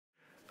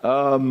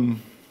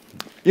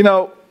You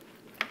know,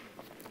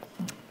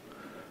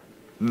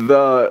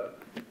 the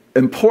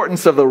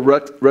importance of the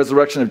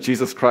resurrection of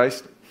Jesus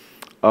Christ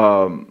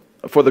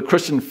for the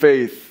Christian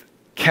faith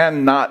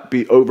cannot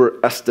be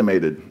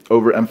overestimated,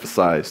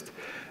 overemphasized.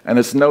 And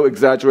it's no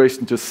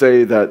exaggeration to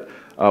say that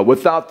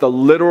without the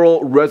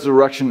literal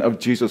resurrection of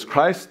Jesus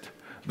Christ,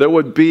 there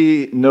would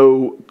be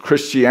no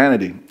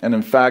Christianity. And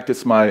in fact,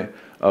 it's my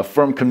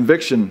firm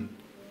conviction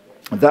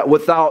that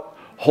without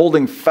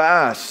holding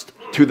fast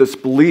to this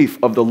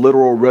belief of the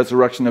literal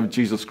resurrection of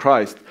Jesus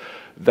Christ,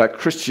 that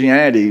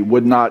Christianity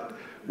would not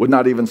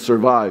even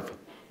survive.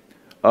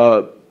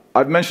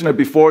 I've mentioned it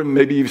before,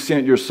 maybe you've seen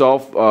it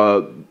yourself.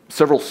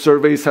 Several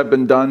surveys have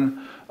been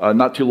done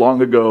not too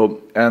long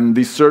ago, and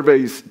these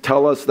surveys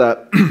tell us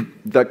that,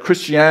 that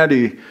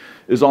Christianity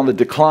is on the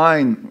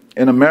decline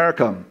in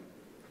America.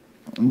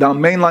 Now,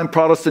 mainline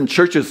Protestant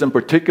churches in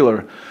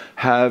particular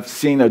have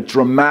seen a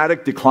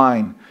dramatic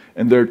decline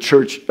in their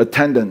church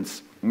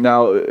attendance.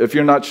 Now, if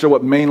you're not sure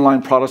what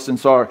mainline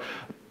Protestants are,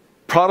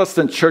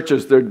 Protestant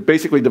churches, they're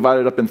basically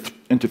divided up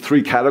into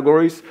three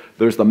categories.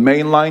 There's the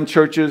mainline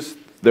churches,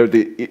 there's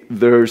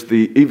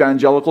the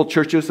evangelical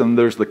churches, and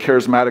there's the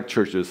charismatic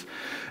churches.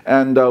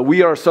 And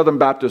we are Southern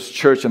Baptist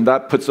Church, and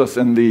that puts us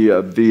in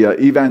the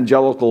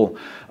evangelical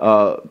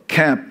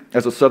camp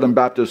as a Southern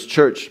Baptist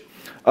church.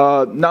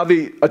 Now,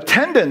 the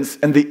attendance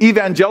in the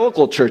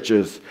evangelical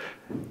churches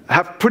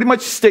have pretty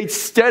much stayed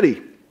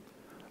steady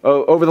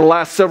over the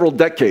last several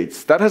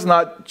decades. That has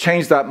not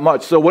changed that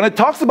much. So when it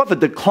talks about the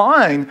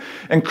decline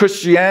in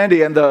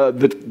Christianity and the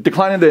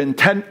decline in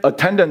the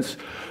attendance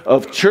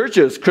of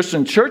churches,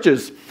 Christian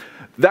churches,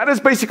 that is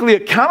basically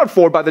accounted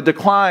for by the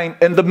decline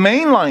in the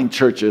mainline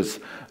churches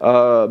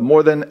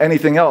more than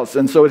anything else.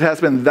 And so it has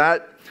been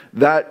that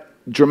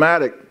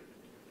dramatic.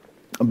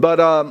 But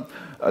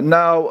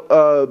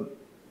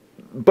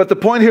but the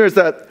point here is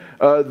that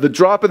the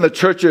drop in the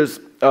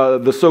churches,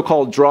 the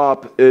so-called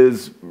drop,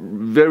 is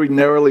very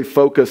narrowly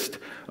focused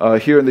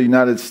here in the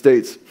United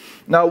States.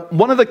 Now,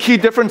 one of the key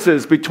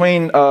differences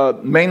between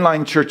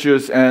mainline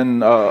churches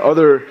and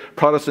other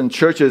Protestant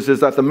churches is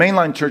that the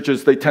mainline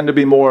churches, they tend to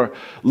be more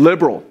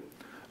liberal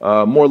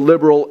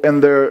in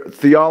their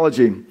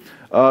theology.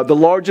 The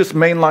largest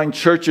mainline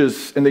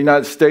churches in the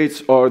United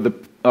States are the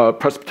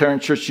Presbyterian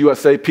Church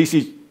USA,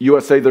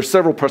 PCUSA. There's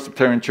several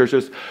Presbyterian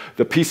churches.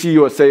 The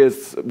PCUSA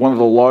is one of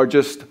the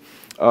largest.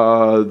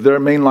 They're a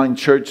mainline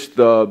church.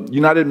 The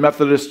United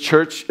Methodist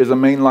Church is a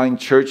mainline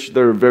church.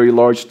 They're a very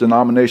large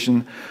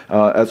denomination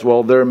as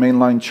well. They're a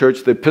mainline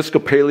church. The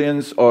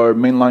Episcopalians are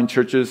mainline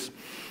churches.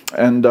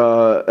 And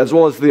as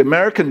well as the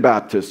American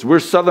Baptists. We're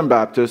Southern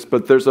Baptists,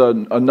 but there's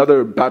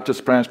another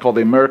Baptist branch called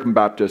the American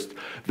Baptist.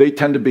 They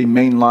tend to be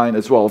mainline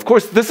as well. Of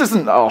course, this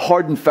isn't a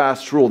hard and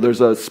fast rule. There's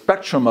a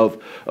spectrum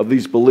of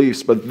these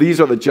beliefs, but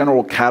these are the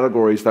general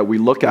categories that we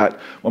look at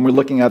when we're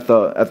looking at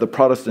the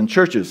Protestant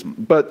churches.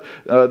 But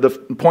the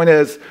point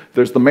is,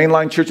 there's the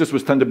mainline churches,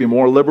 which tend to be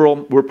more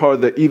liberal. We're part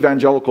of the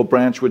evangelical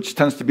branch, which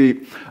tends to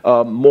be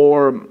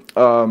more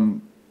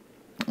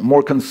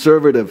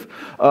conservative.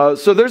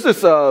 So there's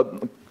this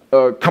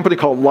a company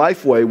called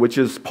Lifeway, which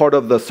is part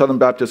of the Southern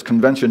Baptist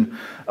Convention.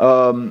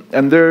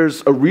 And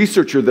there's a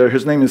researcher there.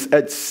 His name is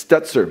Ed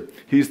Stetzer.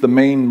 He's the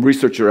main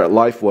researcher at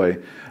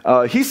Lifeway.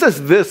 He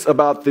says this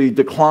about the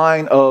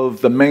decline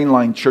of the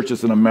mainline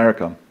churches in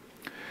America.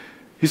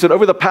 He said,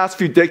 over the past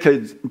few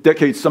decades,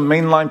 some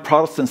mainline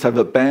Protestants have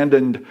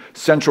abandoned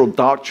central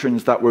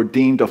doctrines that were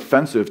deemed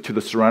offensive to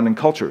the surrounding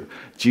culture.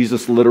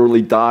 Jesus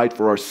literally died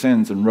for our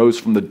sins and rose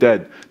from the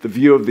dead. The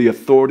view of the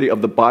authority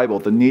of the Bible,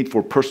 the need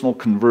for personal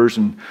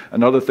conversion,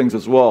 and other things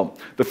as well.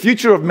 The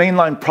future of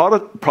mainline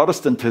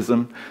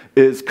Protestantism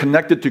is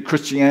connected to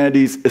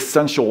Christianity's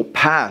essential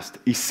past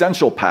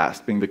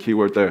being the key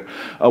word there,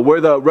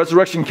 where the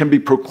resurrection can be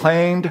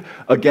proclaimed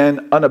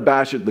again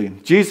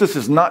unabashedly. Jesus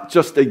is not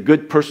just a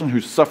good person who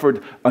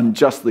suffered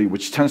unjustly,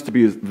 which tends to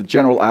be the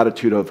general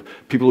attitude of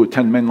people who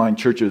attend mainline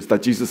churches,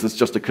 that Jesus is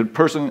just a good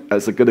person,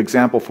 as a good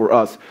example for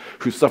us,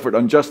 who suffered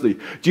unjustly.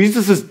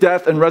 Jesus'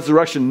 death and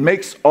resurrection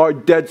makes our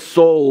dead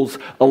souls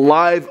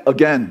alive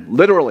again,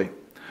 literally.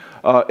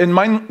 In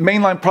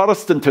mainline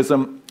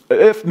Protestantism,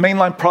 if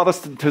mainline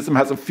Protestantism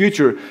has a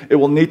future, it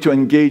will need to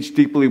engage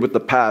deeply with the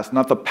past,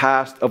 not the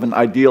past of an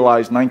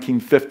idealized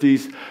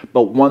 1950s,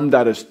 but one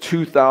that is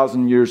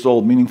 2,000 years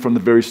old, meaning from the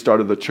very start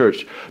of the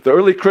church. The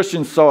early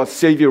Christians saw a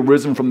Savior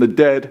risen from the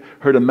dead,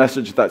 heard a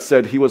message that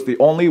said he was the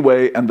only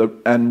way,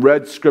 and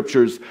read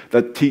scriptures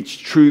that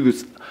teach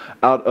truths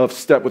out of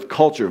step with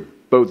culture,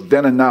 both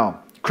then and now.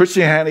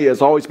 Christianity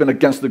has always been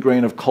against the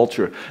grain of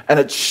culture,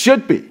 and it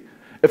should be.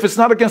 If it's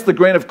not against the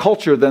grain of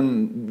culture,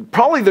 then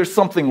probably there's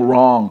something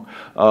wrong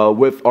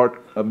with our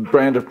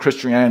brand of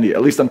Christianity,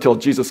 at least until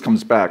Jesus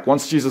comes back.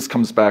 Once Jesus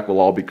comes back, we'll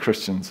all be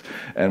Christians,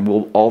 and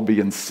we'll all be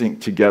in sync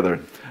together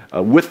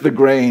with the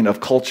grain of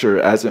culture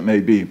as it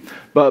may be.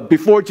 But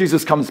before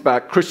Jesus comes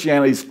back,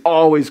 Christianity is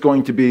always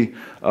going to be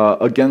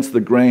against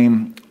the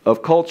grain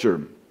of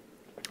culture.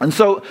 And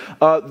so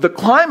the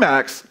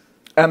climax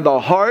and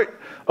the heart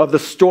of the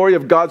story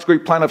of God's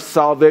great plan of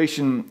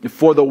salvation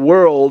for the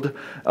world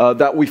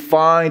that we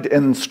find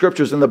in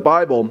scriptures in the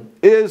Bible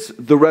is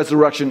the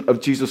resurrection of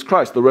Jesus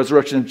Christ. The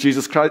resurrection of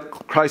Jesus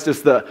Christ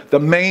is the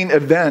main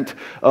event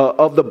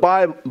of the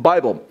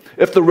Bible.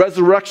 If the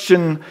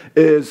resurrection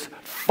is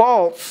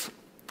false,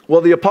 well,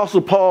 the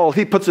Apostle Paul,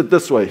 he puts it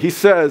this way. He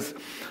says,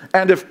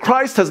 and if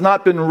Christ has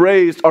not been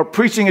raised, our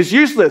preaching is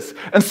useless,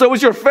 and so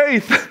is your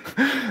faith.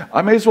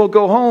 I may as well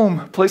go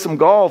home, play some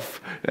golf,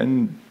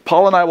 and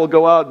Paul and I will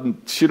go out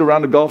and shoot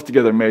around the golf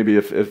together maybe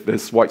if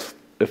his wife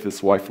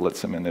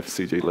lets him in, if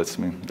CJ lets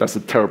me. That's a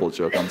terrible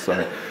joke, I'm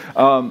sorry.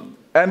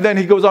 And then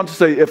he goes on to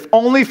say, if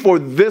only for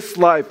this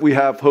life we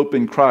have hope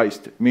in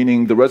Christ,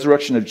 meaning the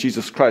resurrection of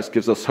Jesus Christ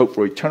gives us hope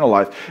for eternal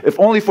life. If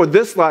only for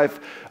this life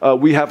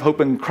we have hope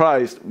in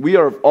Christ, we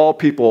are of all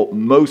people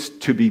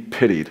most to be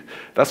pitied.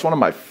 That's one of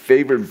my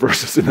favorite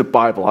verses in the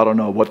Bible. I don't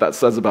know what that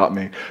says about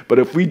me. But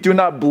if we do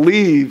not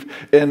believe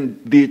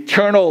in the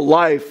eternal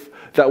life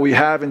that we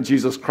have in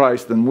Jesus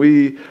Christ, then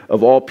we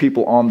of all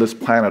people on this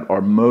planet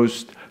are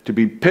most to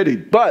be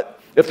pitied.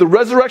 But if the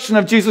resurrection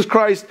of Jesus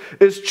Christ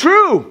is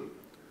true,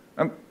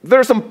 and there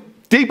are some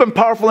deep and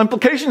powerful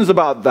implications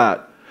about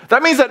that.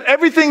 That means that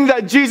everything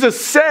that Jesus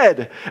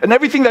said and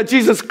everything that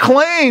Jesus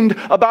claimed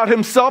about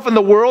himself and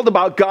the world,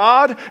 about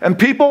God and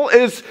people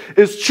is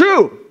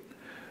true.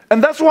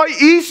 And that's why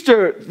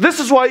this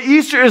is why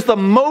Easter is the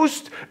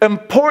most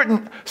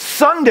important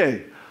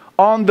Sunday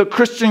on the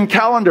Christian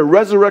calendar,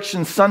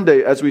 Resurrection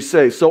Sunday, as we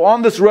say. So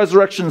on this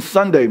Resurrection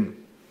Sunday,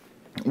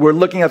 we're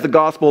looking at the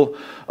Gospel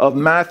of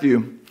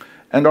Matthew,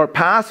 and our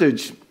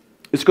passage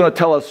is going to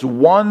tell us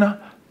one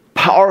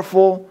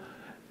powerful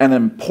and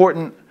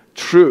important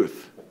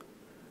truth.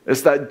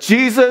 Is that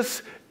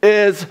Jesus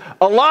is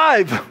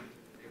alive.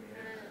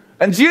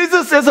 And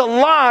Jesus is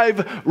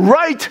alive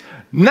right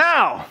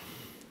now.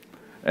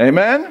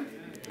 Amen?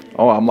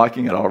 Oh, I'm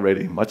liking it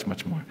already. Much,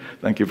 much more.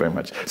 Thank you very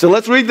much. So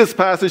let's read this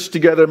passage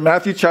together.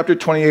 Matthew chapter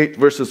 28,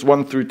 verses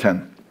 1 through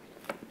 10.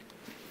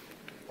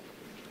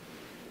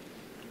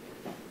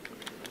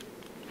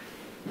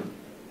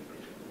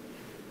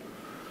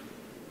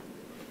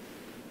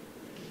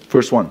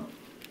 Verse 1.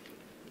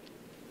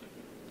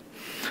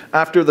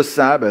 After the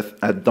Sabbath,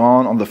 at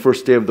dawn on the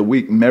first day of the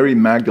week, Mary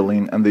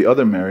Magdalene and the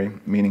other Mary,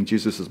 meaning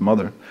Jesus'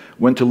 mother,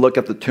 went to look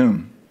at the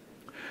tomb.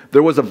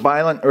 There was a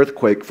violent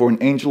earthquake, for an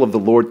angel of the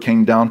Lord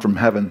came down from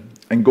heaven,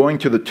 and going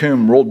to the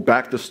tomb, rolled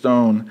back the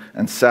stone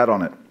and sat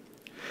on it.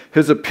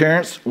 His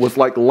appearance was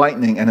like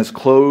lightning, and his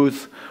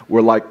clothes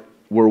were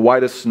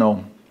white as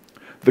snow.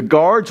 The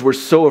guards were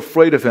so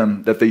afraid of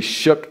him that they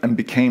shook and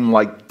became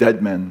like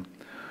dead men.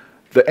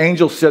 The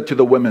angel said to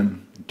the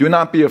women, "Do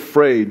not be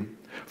afraid,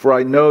 for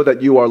I know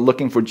that you are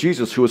looking for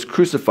Jesus who was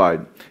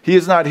crucified. He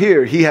is not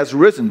here. He has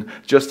risen,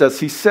 just as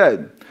he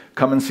said.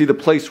 Come and see the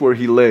place where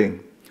he lay.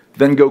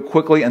 Then go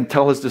quickly and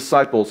tell his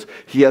disciples,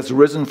 he has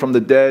risen from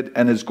the dead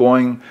and is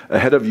going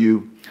ahead of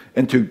you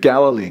into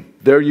Galilee.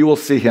 There you will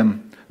see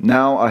him.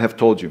 Now I have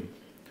told you."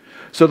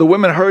 So the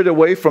women hurried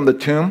away from the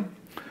tomb,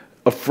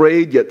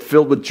 afraid yet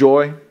filled with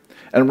joy,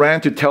 and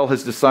ran to tell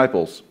his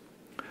disciples.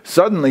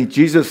 Suddenly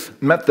Jesus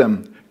met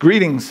them.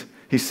 "Greetings,"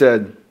 he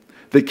said.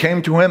 They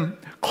came to him,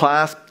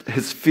 clasped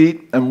his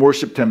feet, and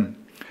worshipped him.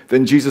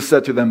 Then Jesus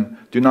said to them,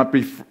 "Do not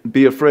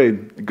be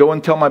afraid. Go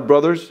and tell my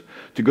brothers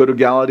to go to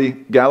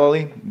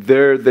Galilee.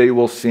 There they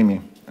will see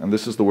me." And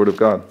this is the word of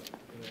God.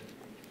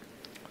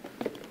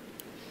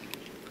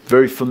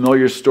 Very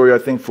familiar story, I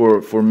think,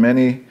 for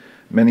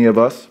many of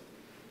us.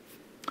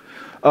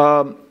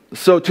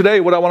 So today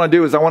what I want to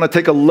do is I want to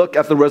take a look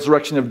at the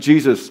resurrection of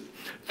Jesus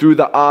through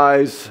the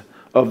eyes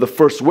of the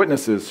first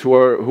witnesses, who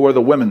are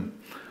the women.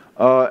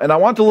 And I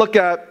want to look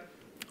at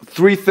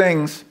three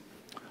things.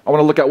 I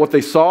want to look at what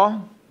they saw,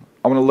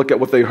 I want to look at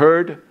what they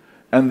heard,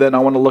 and then I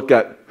want to look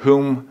at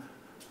whom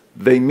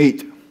they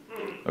meet.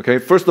 Okay,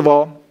 first of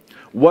all,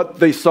 what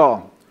they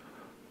saw.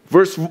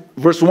 Verse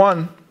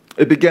 1,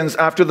 it begins,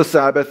 after the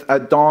Sabbath,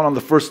 at dawn on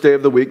the first day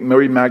of the week,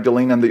 Mary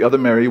Magdalene and the other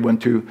Mary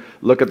went to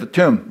look at the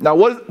tomb. Now,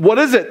 what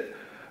is it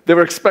they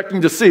were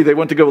expecting to see? They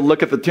went to go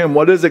look at the tomb.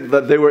 What is it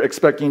that they were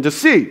expecting to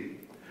see?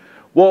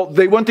 Well,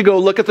 they went to go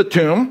look at the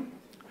tomb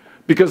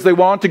because they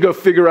wanted to go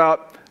figure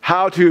out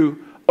how to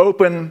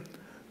open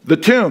the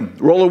tomb,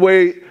 roll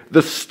away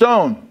the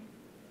stone.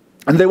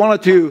 And they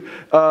wanted to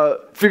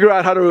figure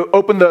out how to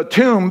open the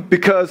tomb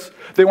because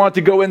they wanted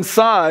to go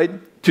inside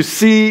to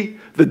see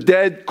the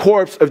dead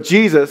corpse of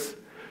Jesus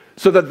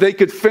so that they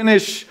could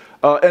finish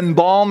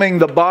embalming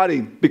the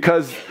body,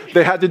 because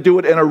they had to do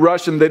it in a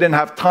rush and they didn't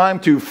have time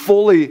to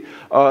fully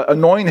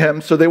anoint him.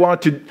 So they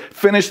wanted to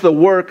finish the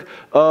work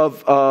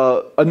of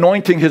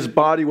anointing his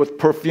body with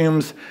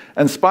perfumes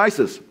and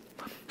spices.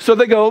 So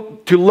they go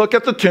to look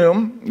at the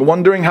tomb,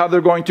 wondering how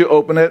they're going to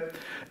open it.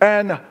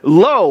 And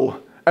lo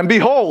and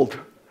behold,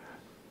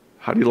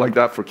 how do you like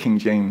that for King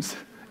James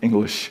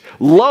English?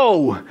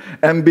 Lo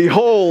and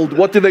behold,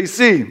 what do they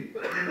see?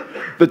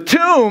 The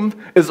tomb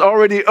is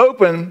already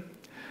open,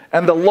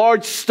 and the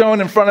large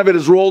stone in front of it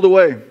is rolled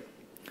away.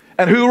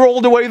 And who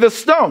rolled away the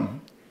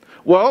stone?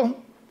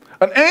 Well,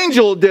 an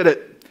angel did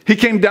it. He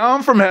came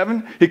down from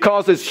heaven. He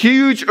caused this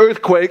huge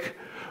earthquake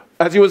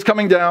as he was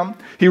coming down.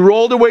 He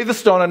rolled away the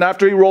stone, and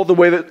after he rolled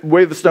away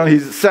the stone, he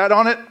sat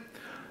on it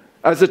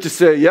as if to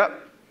say, yep,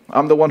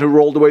 I'm the one who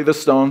rolled away the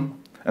stone,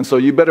 and so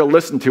you better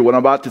listen to what I'm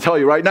about to tell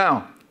you right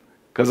now,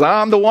 because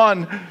I'm the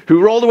one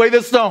who rolled away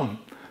this stone.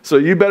 So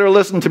you better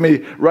listen to me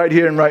right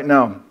here and right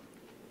now.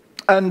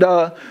 And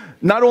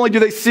not only do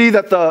they see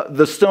that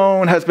the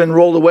stone has been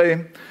rolled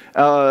away,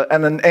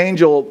 and an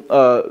angel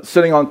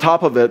sitting on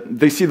top of it,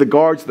 they see the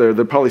guards there.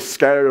 They're probably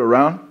scattered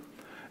around.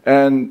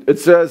 And it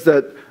says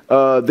that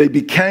they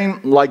became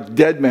like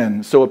dead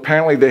men. So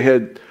apparently they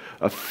had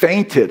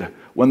fainted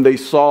when they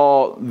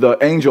saw the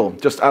angel.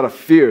 Just out of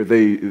fear,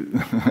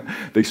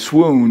 they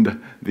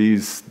swooned,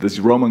 these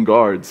Roman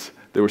guards.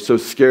 They were so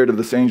scared of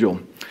this angel.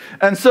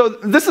 And so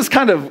this is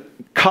kind of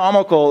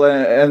comical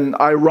and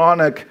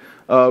ironic,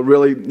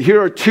 really.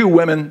 Here are two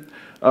women.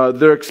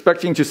 They're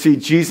expecting to see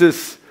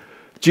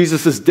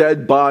Jesus'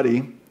 dead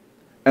body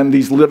and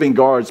these living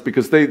guards,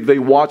 because they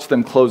watched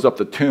them close up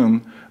the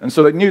tomb. And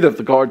so they knew that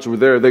the guards were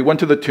there. They went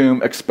to the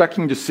tomb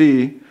expecting to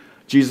see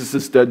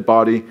Jesus' dead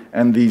body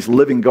and these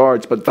living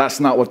guards, but that's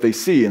not what they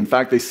see. In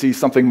fact, they see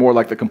something more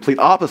like the complete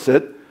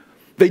opposite.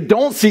 They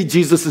don't see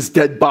Jesus'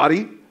 dead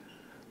body,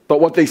 but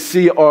what they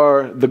see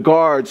are the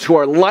guards who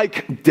are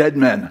like dead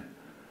men.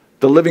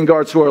 The living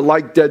guards who are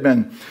like dead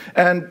men.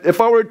 And if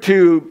I were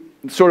to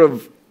sort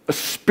of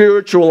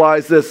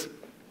spiritualize this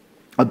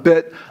a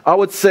bit, I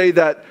would say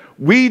that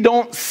we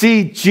don't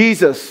see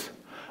Jesus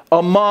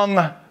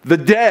among the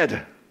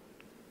dead.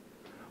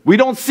 We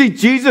don't see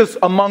Jesus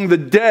among the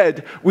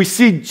dead. We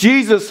see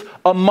Jesus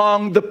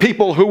among the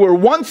people who were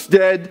once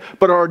dead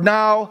but are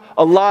now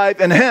alive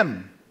in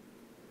Him.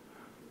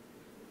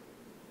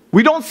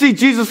 We don't see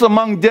Jesus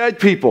among dead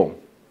people.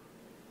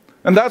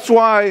 And that's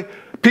why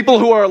people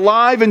who are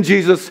alive in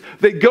Jesus,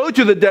 they go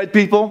to the dead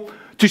people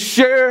to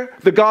share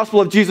the gospel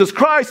of Jesus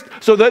Christ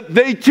so that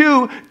they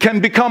too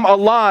can become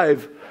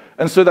alive,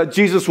 and so that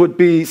Jesus would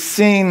be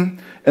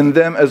seen in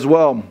them as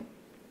well.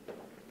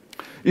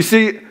 You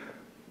see,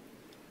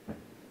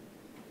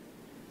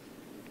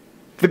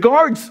 the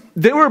guards,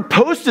 they were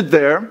posted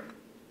there.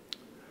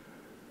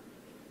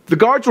 The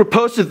guards were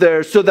posted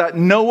there so that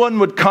no one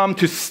would come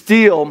to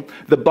steal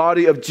the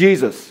body of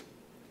Jesus.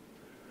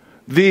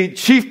 The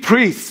chief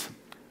priests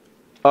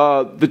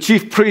of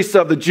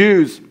the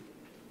Jews,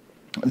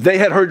 they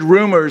had heard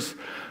rumors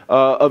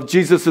of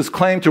Jesus'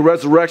 claim to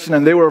resurrection,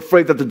 and they were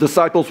afraid that the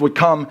disciples would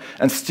come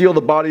and steal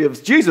the body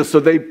of Jesus. So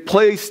they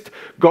placed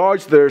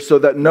guards there so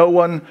that no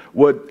one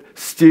would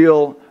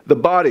steal the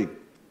body.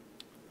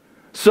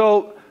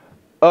 So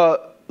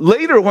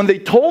later, when they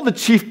told the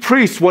chief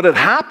priests what had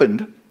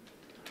happened,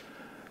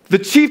 the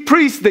chief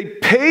priests, they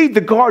paid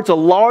the guards a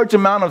large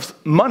amount of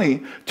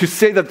money to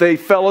say that they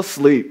fell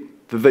asleep.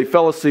 And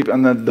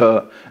then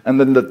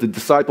the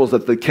disciples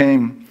that they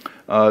came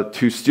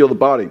to steal the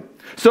body.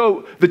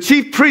 So the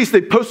chief priests,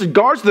 they posted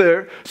guards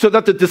there so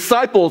that the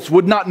disciples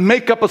would not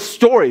make up a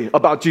story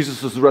about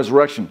Jesus'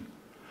 resurrection.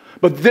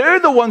 But they're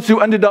the ones who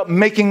ended up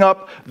making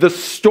up the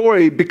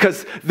story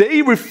because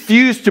they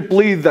refused to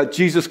believe that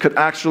Jesus could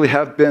actually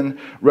have been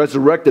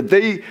resurrected.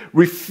 They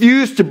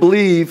refused to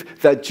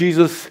believe that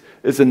Jesus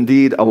is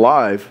indeed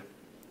alive.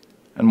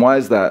 And why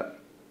is that?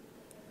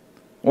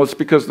 Well, it's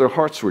because their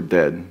hearts were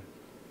dead.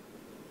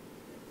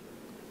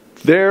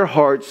 Their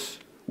hearts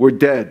were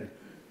dead.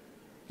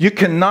 You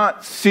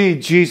cannot see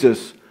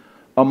Jesus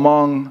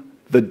among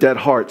the dead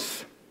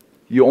hearts.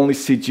 You only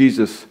see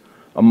Jesus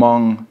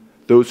among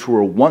those who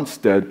were once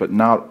dead but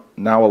now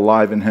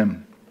alive in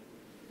Him.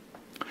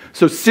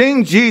 So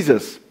seeing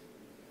Jesus,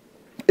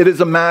 it is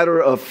a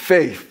matter of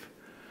faith.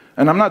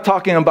 And I'm not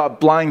talking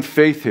about blind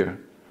faith here.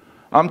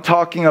 I'm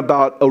talking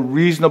about a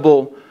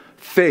reasonable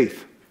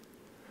faith.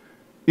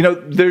 You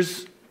know,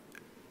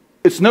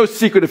 it's no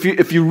secret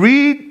if you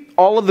read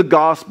all of the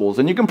Gospels,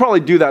 and you can probably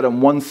do that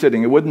in one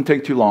sitting. It wouldn't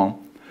take too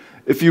long.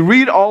 If you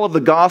read all of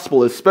the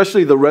Gospel,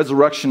 especially the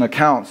resurrection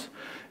accounts,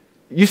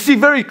 you see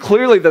very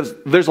clearly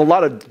there's a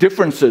lot of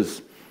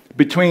differences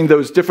between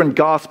those different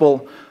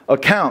Gospel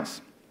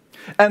accounts.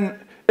 And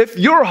if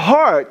your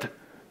heart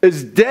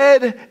is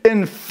dead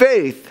in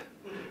faith,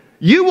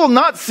 you will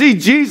not see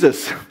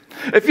Jesus.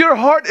 If your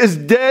heart is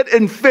dead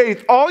in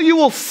faith, all you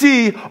will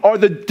see are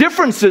the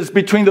differences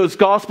between those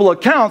gospel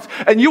accounts,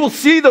 and you will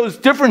see those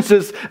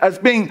differences as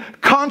being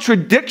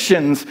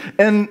contradictions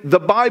in the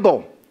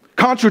Bible,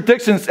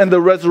 contradictions in the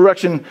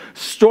resurrection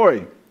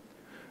story.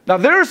 Now,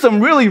 there are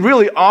some really,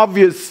 really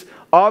obvious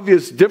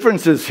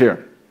differences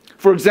here.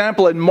 For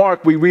example, in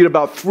Mark, we read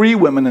about 3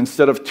 women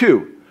instead of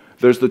 2.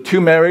 There's the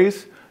 2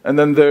 Marys, and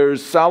then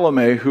there's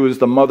Salome, who is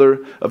the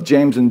mother of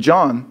James and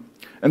John.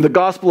 In the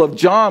Gospel of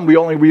John, we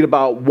only read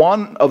about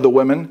one of the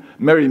women,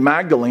 Mary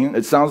Magdalene.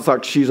 It sounds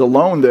like she's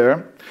alone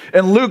there.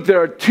 In Luke,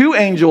 there are 2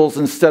 angels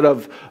instead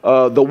of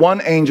the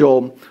 1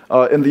 angel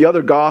in the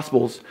other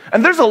Gospels.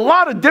 And there's a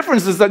lot of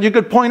differences that you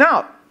could point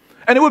out.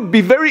 And it would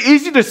be very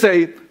easy to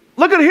say,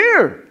 look at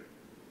here.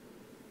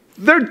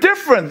 they're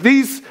different.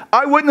 These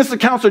eyewitness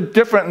accounts are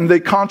different and they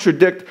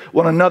contradict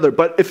one another.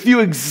 But if you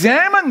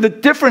examine the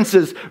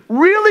differences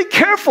really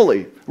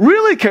carefully,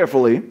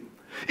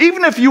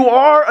 even if you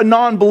are a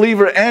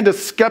non-believer and a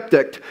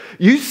skeptic,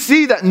 you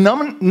see that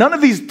none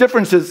of these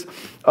differences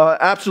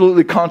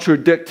absolutely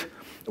contradict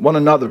one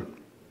another.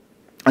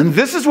 And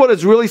this is what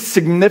is really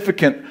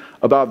significant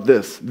about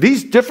this.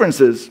 These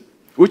differences,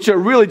 which are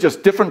really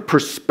just different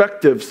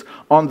perspectives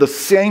on the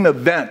same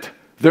event,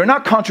 they're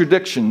not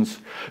contradictions.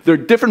 They're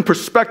different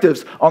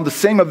perspectives on the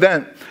same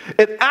event.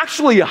 It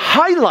actually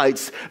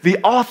highlights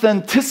the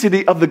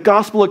authenticity of the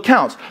gospel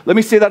accounts. Let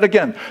me say that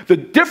again. The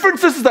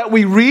differences that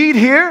we read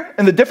here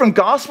in the different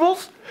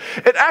gospels,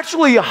 it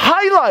actually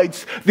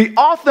highlights the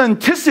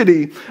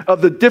authenticity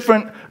of the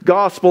different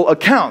gospel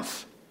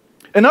accounts.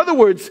 In other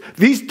words,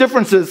 these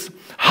differences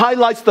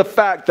highlights the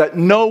fact that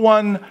no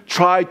one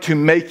tried to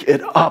make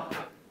it up.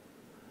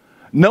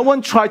 No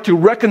one tried to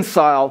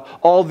reconcile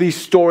all these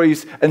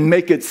stories and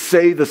make it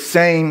say the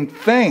same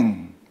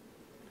thing.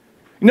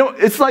 You know,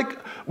 it's like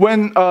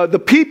when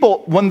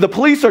the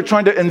police are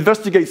trying to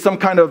investigate some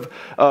kind of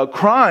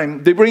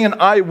crime, they bring in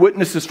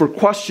eyewitnesses for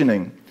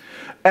questioning.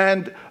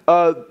 And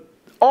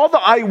all the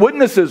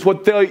eyewitnesses,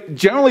 what they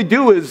generally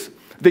do is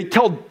they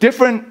tell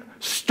different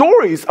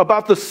stories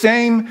about the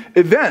same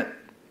event.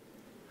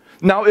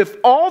 Now, if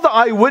all the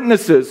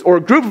eyewitnesses or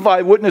a group of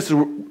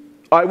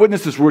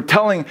eyewitnesses were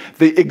telling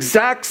the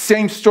exact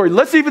same story,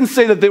 let's even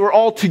say that they were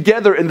all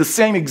together in the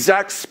same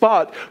exact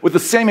spot with the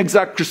same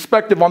exact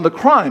perspective on the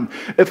crime.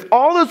 If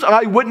all those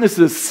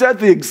eyewitnesses said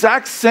the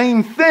exact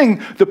same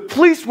thing, the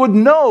police would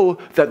know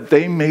that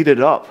they made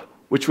it up,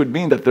 which would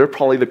mean that they're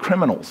probably the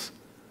criminals,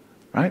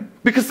 right?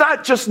 Because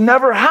that just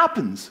never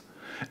happens.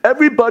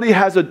 Everybody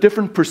has a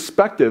different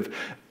perspective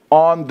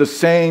on the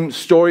same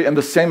story and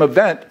the same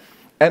event,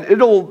 and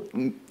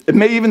it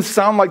may even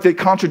sound like they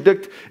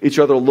contradict each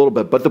other a little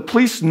bit, but the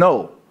police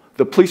know.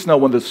 The police know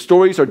when the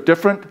stories are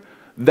different,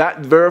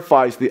 that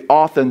verifies the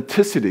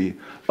authenticity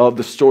of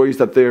the stories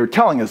that they're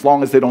telling, as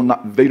long as they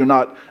do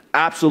not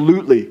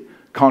absolutely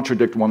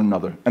contradict one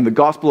another. And the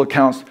gospel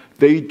accounts,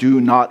 they do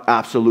not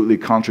absolutely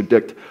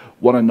contradict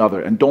one another.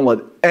 And don't let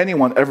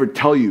anyone ever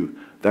tell you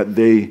that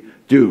they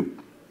do.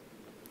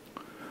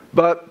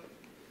 But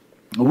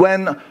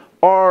when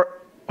our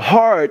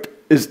heart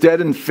is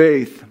dead in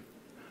faith,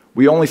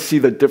 we only see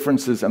the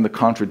differences and the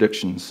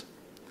contradictions,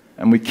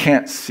 and we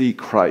can't see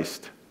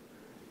Christ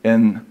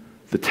in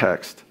the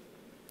text,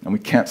 and we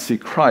can't see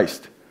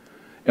Christ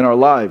in our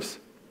lives.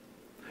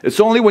 It's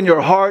only when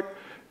your heart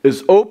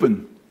is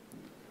open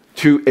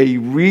to a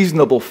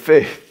reasonable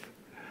faith,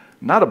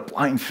 not a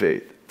blind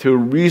faith, to a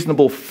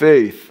reasonable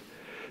faith,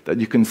 that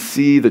you can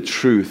see the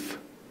truth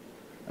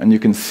and you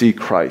can see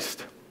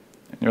Christ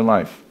in your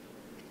life.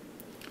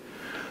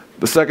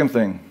 The second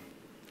thing,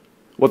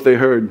 what they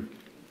heard.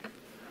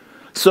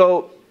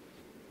 So,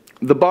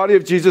 the body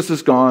of Jesus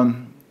is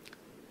gone,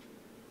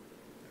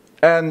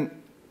 and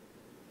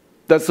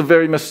that's a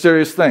very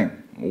mysterious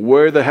thing.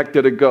 Where the heck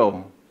did it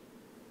go?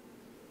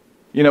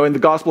 You know, in the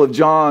Gospel of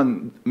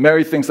John,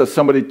 Mary thinks that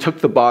somebody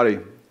took the body.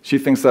 She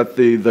thinks that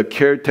the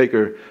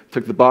caretaker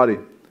took the body.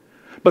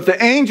 But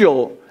the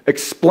angel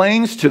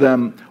explains to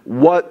them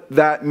what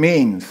that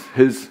means,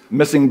 his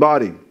missing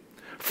body.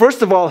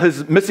 First of all,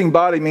 his missing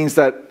body means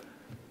that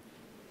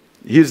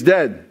he's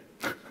dead.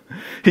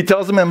 He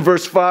tells them in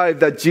verse 5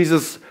 that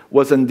Jesus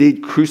was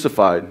indeed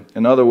crucified.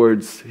 In other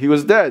words, he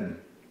was dead.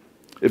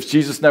 If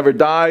Jesus never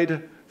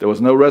died, there was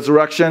no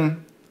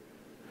resurrection.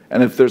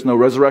 And if there's no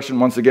resurrection,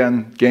 once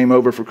again, game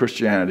over for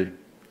Christianity.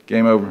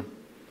 Game over.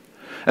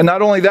 And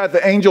not only that,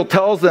 the angel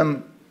tells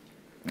them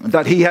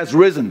that he has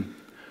risen.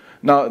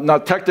 Now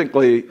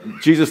technically,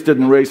 Jesus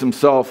didn't raise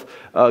himself.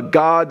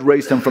 God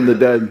raised him from the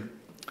dead.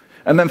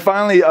 And then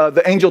finally,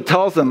 the angel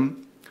tells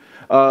them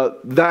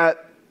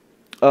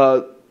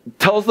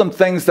tells them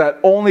things that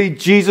only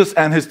Jesus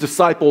and his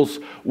disciples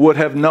would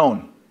have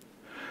known.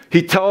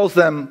 He tells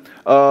them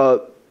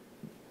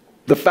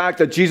the fact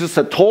that Jesus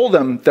had told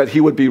them that he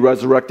would be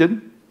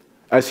resurrected.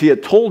 As he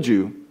had told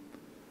you,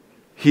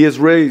 he is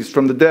raised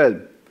from the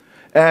dead.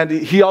 And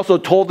he also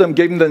told them,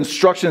 gave them the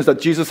instructions that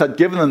Jesus had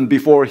given them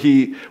before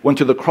he went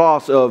to the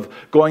cross, of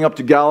going up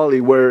to Galilee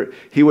where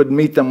he would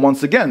meet them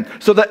once again.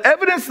 So the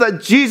evidence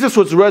that Jesus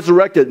was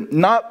resurrected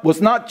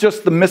was not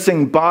just the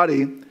missing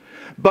body,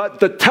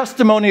 but the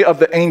testimony of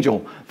the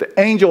angel. The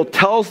angel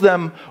tells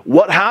them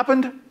what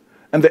happened,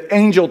 and the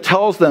angel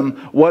tells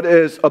them what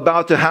is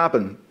about to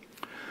happen.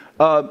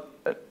 Now,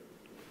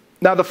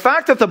 the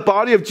fact that the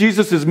body of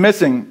Jesus is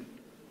missing,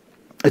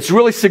 it's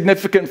really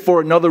significant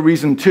for another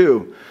reason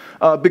too.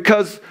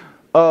 Because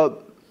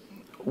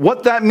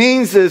what that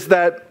means is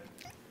that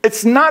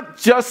it's not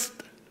just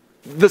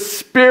the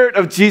spirit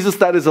of Jesus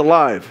that is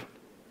alive.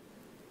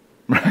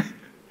 Right?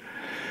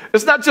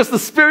 It's not just the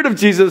spirit of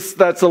Jesus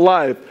that's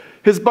alive.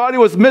 His body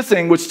was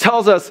missing, which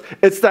tells us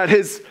it's that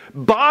his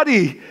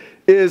body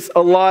is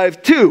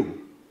alive too.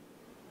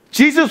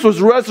 Jesus was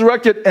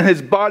resurrected in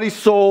his body,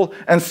 soul,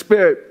 and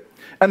spirit.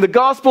 And the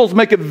Gospels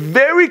make it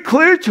very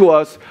clear to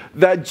us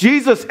that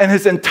Jesus and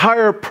his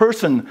entire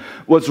person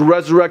was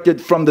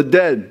resurrected from the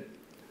dead.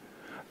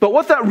 But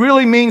what that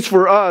really means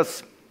for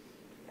us,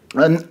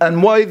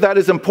 and why that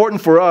is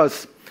important for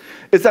us,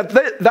 is that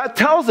that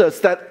tells us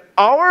that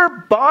our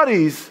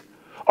bodies,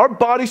 our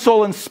body,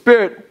 soul, and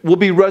spirit will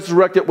be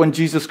resurrected when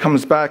Jesus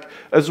comes back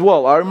as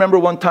well. I remember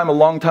one time, a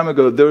long time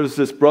ago, there was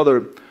this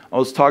brother I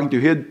was talking to.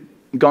 He had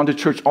gone to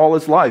church all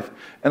his life.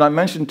 And I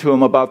mentioned to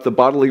him about the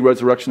bodily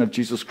resurrection of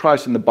Jesus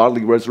Christ and the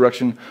bodily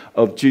resurrection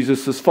of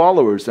Jesus'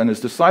 followers and his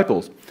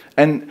disciples.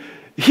 And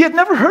he had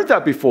never heard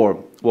that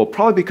before. Well,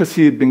 probably because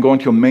he had been going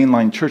to a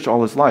mainline church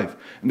all his life.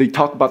 And they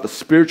talk about the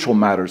spiritual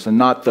matters and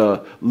not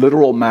the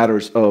literal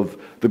matters of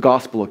the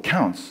gospel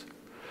accounts.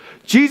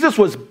 Jesus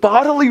was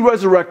bodily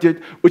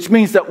resurrected, which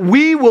means that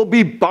we will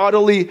be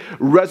bodily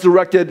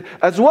resurrected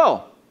as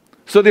well.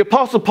 So the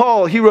Apostle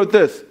Paul, he wrote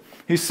this.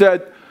 He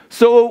said,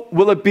 "So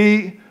will it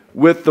be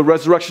with the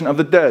resurrection of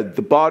the dead.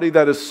 The body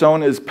that is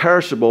sown is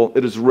perishable,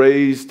 it is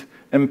raised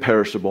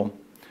imperishable.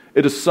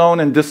 It is sown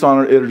in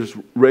dishonor, it is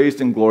raised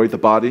in glory, the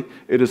body.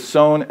 It is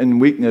sown in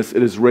weakness,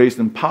 it is raised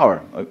in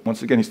power."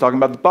 Once again, he's talking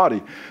about the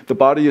body. The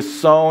body is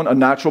sown a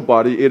natural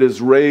body, it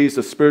is raised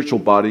a spiritual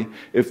body.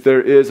 If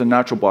there is a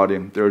natural body,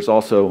 there is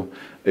also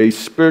a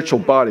spiritual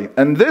body.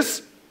 And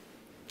this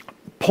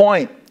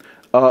point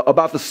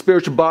about the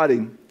spiritual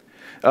body,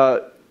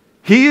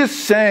 he is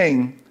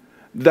saying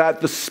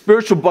that the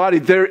spiritual body,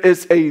 there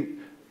is a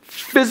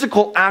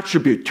physical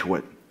attribute to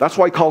it. That's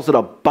why he calls it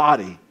a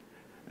body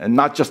and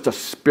not just a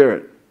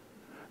spirit.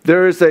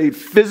 There is a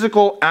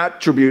physical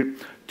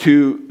attribute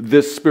to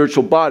this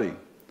spiritual body.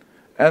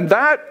 And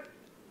that,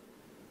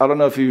 I don't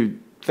know if you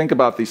think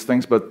about these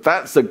things, but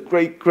that's a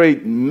great,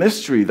 great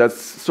mystery that's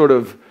sort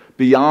of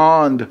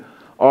beyond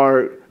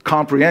our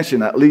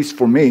comprehension, at least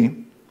for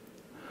me.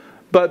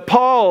 But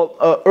Paul,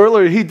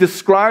 earlier, he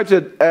describes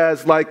it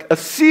as like a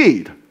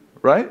seed,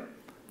 right?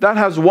 That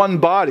has one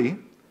body,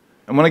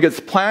 and when it gets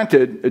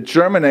planted, it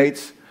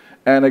germinates,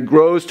 and it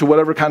grows to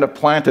whatever kind of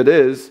plant it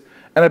is,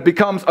 and it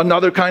becomes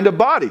another kind of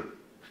body,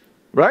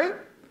 right?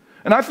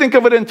 And I think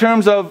of it in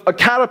terms of a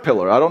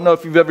caterpillar. I don't know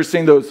if you've ever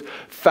seen those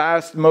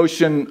fast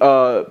motion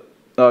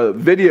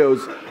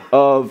videos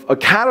of a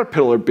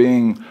caterpillar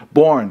being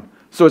born.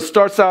 So it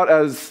starts out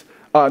as,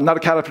 not a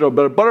caterpillar,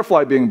 but a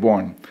butterfly being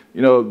born.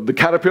 You know, the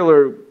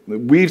caterpillar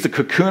weaves a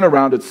cocoon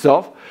around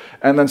itself,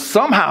 and then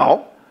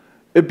somehow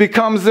it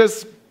becomes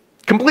this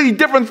completely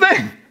different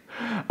thing,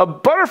 a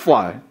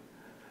butterfly.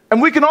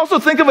 And we can also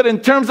think of it in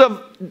terms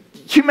of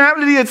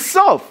humanity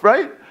itself,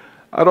 right?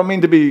 I don't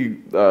mean to be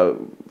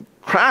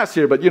crass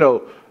here, but you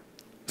know,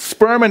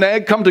 sperm and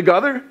egg come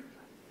together,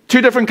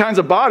 two different kinds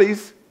of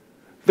bodies.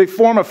 They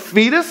form a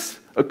fetus,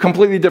 a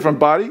completely different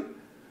body.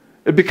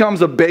 It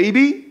becomes a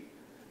baby,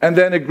 and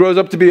then it grows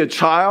up to be a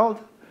child.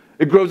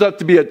 It grows up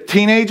to be a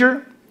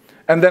teenager,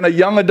 and then a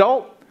young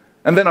adult,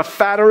 and then a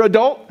fatter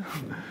adult,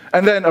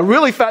 and then a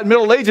really fat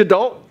middle-aged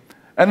adult,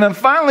 and then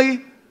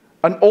finally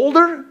an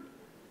older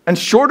and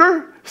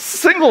shorter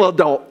single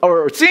adult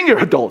or senior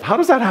adult. How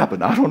does that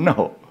happen? I don't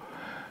know.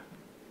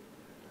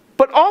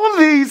 But all of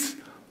these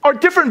are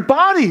different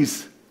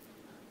bodies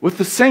with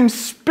the same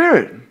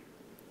spirit.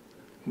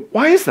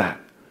 Why is that?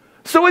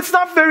 So it's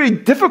not very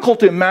difficult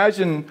to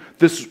imagine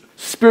this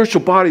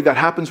spiritual body that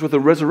happens with the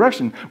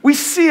resurrection. We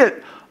see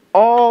it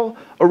all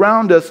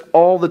around us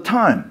all the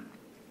time.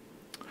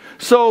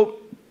 So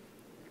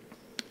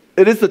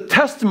it is the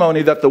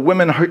testimony that the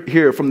women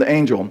hear from the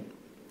angel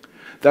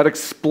that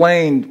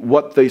explained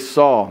what they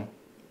saw.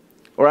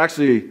 Or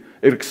actually,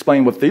 it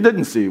explained what they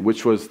didn't see,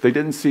 which was they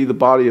didn't see the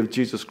body of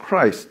Jesus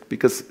Christ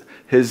because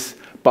his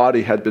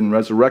body had been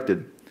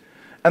resurrected.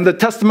 And the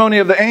testimony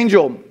of the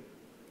angel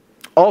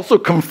also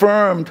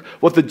confirmed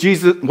what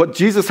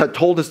Jesus had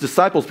told his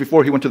disciples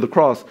before he went to the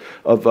cross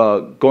of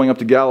going up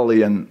to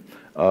Galilee and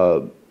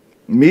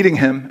meeting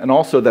him, and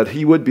also that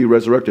he would be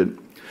resurrected.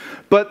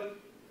 But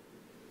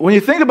when you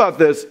think about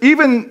this,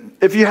 even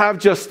if you have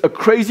just a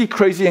crazy,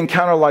 crazy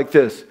encounter like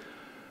this,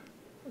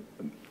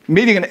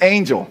 meeting an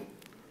angel,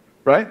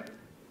 right?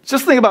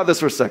 Just think about this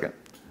for a second.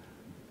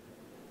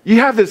 You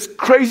have this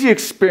crazy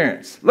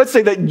experience. Let's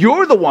say that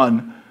you're the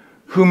one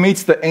who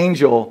meets the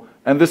angel,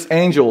 and this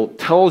angel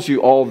tells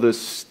you all this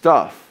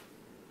stuff.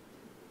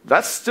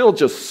 That's still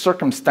just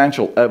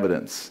circumstantial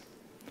evidence.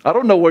 I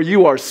don't know where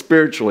you are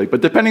spiritually, but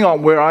depending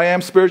on where I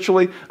am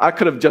spiritually, I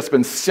could have just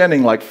been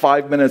sinning like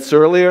 5 minutes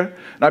earlier,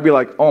 and I'd be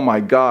like, oh my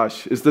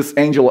gosh, is this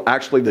angel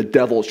actually the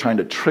devil trying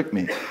to trick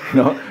me?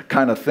 You know,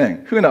 kind of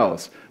thing. Who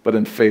knows? But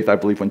in faith, I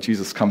believe when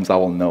Jesus comes, I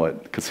will know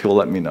it, because he'll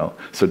let me know.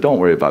 So don't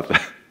worry about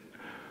that.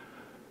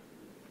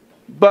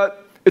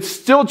 But it's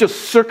still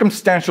just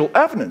circumstantial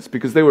evidence,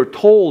 because they were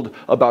told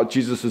about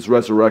Jesus'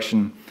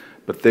 resurrection,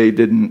 but they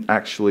didn't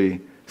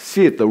actually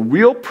see it. The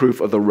real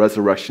proof of the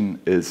resurrection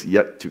is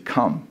yet to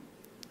come,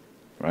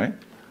 right?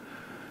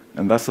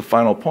 And that's the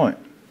final point,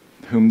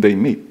 whom they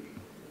meet.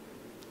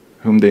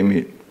 Whom they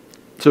meet.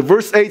 So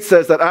verse 8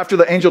 says that after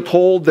the angel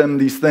told them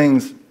these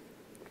things,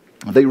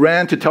 They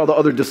ran to tell the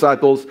other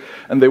disciples,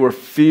 and they were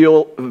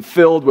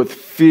filled with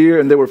fear,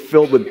 and they were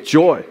filled with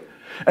joy.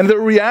 And their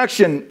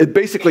reaction, it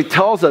basically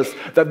tells us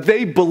that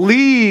they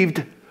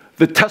believed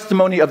the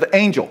testimony of the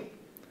angel.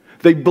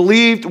 They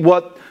believed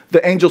what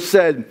the angel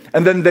said,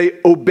 and then they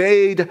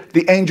obeyed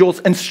the angel's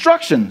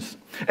instructions.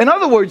 In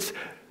other words,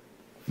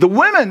 the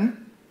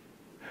women,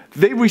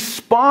 they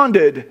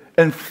responded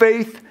in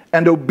faith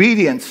and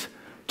obedience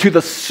to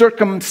the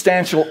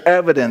circumstantial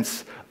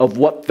evidence of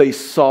what they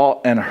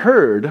saw and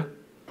heard.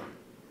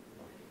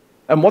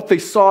 And what they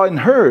saw and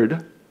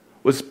heard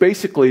was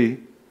basically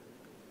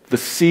the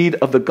seed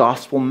of the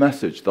gospel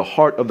message, the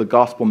heart of the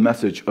gospel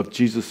message of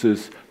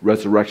Jesus'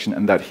 resurrection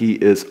and that he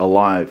is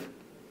alive.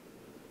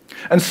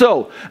 And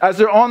so, as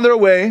they're on their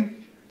way,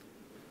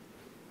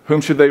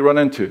 whom should they run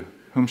into?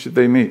 Whom should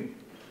they meet?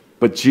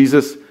 But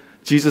Jesus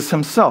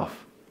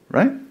himself,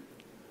 right?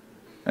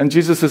 And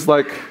Jesus is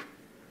like,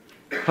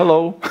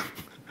 hello,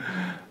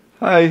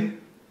 hi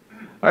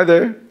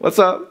there, what's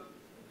up?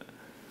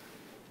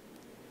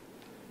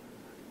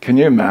 Can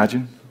you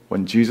imagine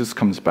when Jesus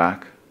comes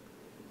back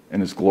in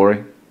his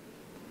glory?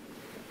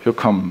 He'll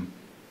come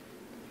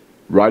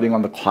riding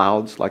on the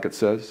clouds, like it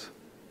says,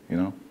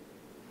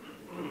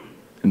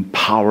 in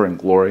power and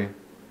glory,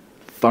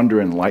 thunder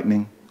and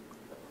lightning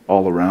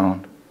all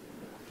around,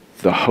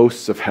 the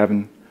hosts of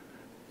heaven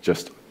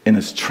just in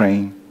his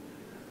train,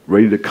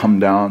 ready to come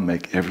down,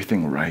 make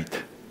everything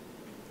right,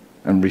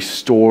 and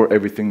restore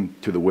everything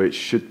to the way it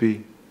should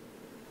be,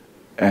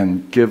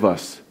 and give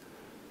us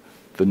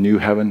the new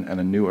heaven and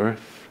a new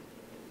earth.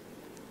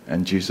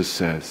 And Jesus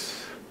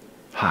says,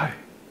 hi,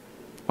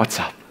 what's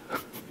up?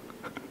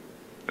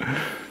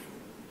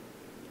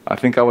 I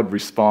think I would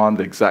respond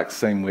the exact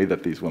same way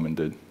that these women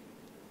did.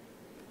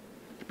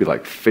 Be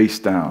like face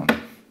down,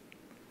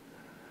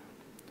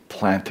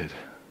 planted,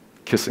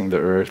 kissing the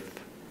earth,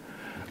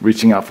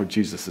 reaching out for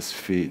Jesus'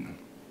 feet,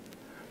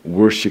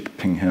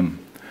 worshiping him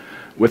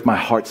with my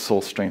heart,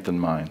 soul, strength, and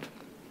mind.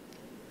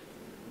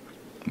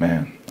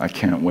 Man, I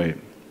can't wait.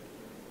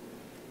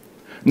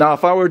 Now,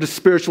 if I were to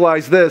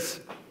spiritualize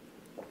this,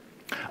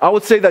 I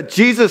would say that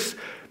Jesus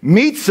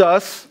meets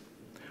us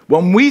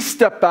when we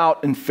step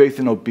out in faith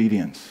and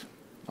obedience.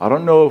 I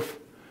don't know if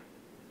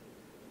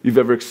you've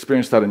ever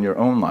experienced that in your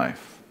own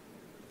life,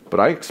 but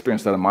I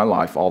experience that in my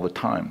life all the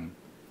time.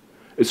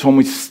 It's when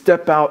we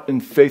step out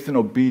in faith and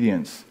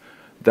obedience,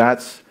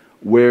 that's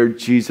where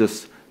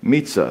Jesus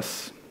meets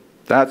us.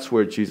 That's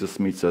where Jesus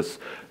meets us.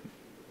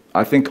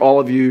 I think all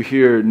of you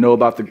here know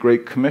about the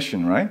Great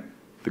Commission, right?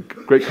 The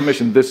Great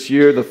Commission. This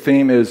year, the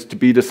theme is to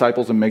be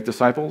disciples and make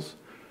disciples,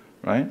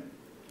 right?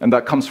 And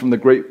that comes from the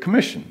Great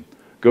Commission.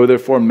 Go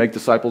therefore and make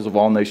disciples of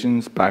all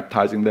nations,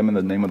 baptizing them in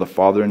the name of the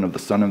Father and of the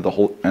Son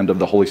and of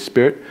the Holy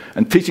Spirit,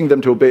 and teaching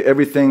them to obey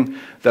everything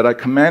that I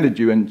commanded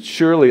you, and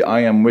surely I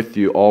am with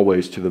you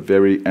always to the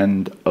very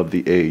end of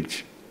the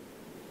age.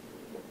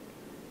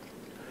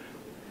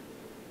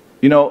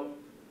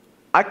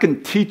 I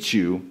can teach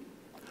you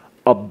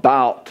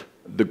about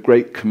the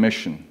Great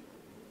Commission.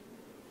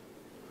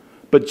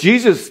 But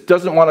Jesus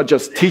doesn't want to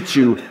just teach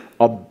you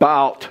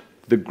about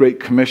the Great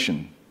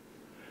Commission.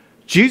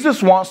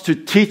 Jesus wants to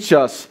teach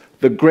us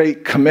the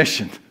Great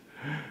Commission.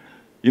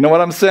 You know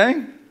what I'm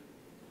saying?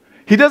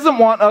 He doesn't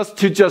want us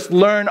to just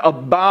learn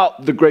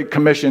about the Great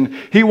Commission.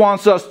 He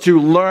wants us to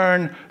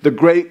learn the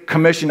Great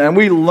Commission. And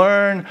we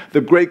learn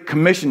the Great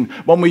Commission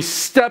when we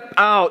step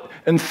out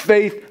in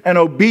faith and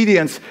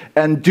obedience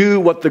and do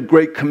what the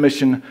Great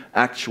Commission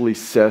actually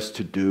says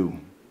to do.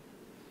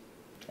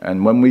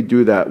 And when we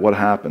do that, what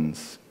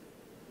happens?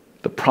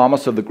 The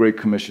promise of the Great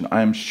Commission,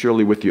 I am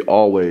surely with you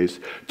always,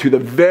 to the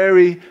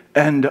very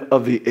end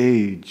of the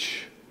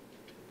age.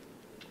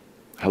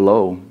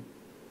 Hello.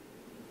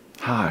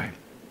 Hi.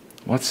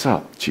 What's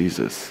up,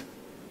 Jesus?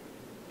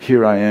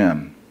 Here I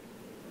am.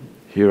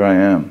 Here I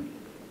am.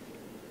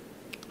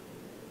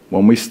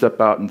 When we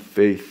step out in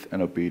faith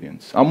and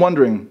obedience. I'm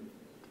wondering,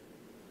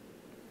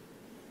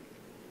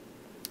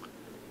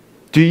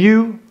 do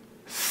you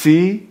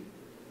see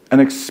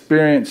and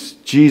experience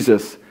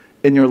Jesus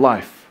in your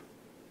life?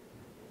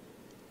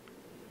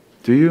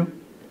 Do you?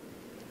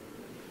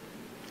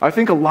 I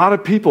think a lot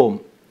of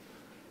people,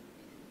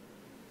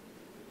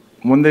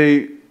 when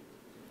they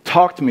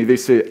talk to me, they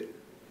say,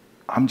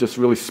 I'm just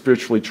really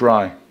spiritually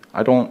dry.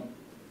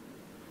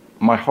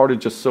 My heart is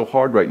just so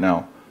hard right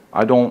now.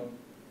 I don't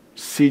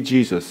see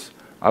Jesus.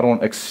 I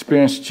don't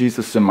experience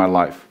Jesus in my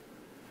life.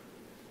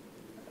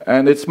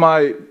 And it's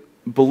my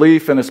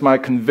belief and it's my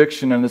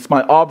conviction and it's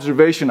my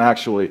observation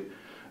actually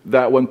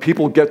that when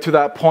people get to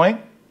that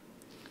point,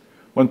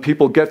 when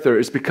people get there,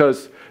 it's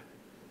because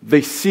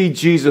they see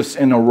Jesus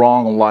in a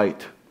wrong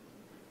light.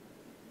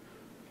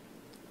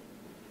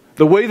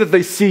 The way that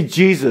they see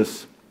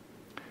Jesus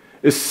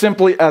is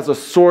simply as a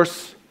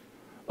source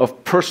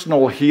of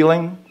personal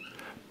healing,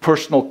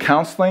 personal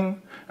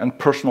counseling, and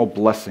personal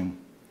blessing.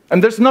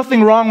 And there's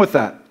nothing wrong with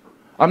that.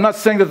 I'm not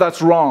saying that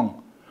that's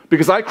wrong,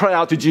 because I cry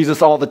out to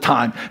Jesus all the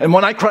time. And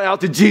when I cry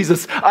out to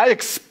Jesus, I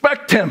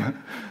expect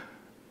him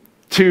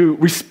to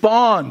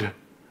respond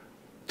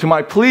to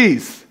my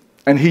pleas.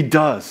 And He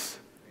does.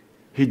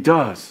 He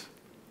does.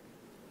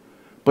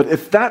 But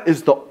if that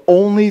is the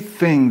only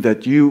thing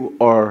that you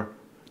are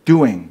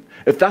doing,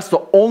 if that's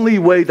the only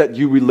way that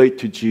you relate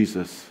to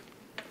Jesus,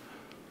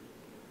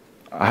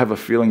 I have a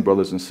feeling,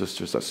 brothers and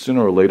sisters, that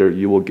sooner or later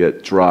you will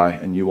get dry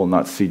and you will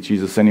not see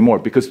Jesus anymore,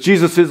 because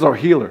Jesus is our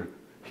healer.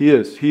 He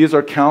is. He is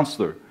our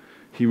counselor.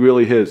 He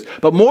really is.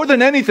 But more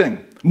than anything,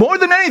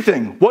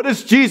 what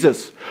is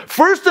Jesus?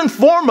 First and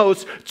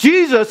foremost,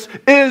 Jesus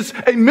is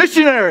a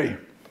missionary.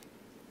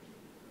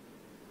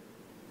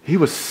 He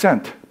was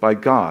sent by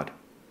God.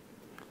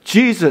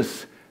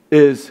 Jesus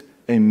is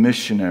a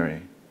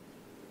missionary.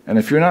 And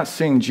if you're not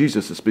seeing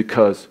Jesus, it's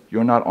because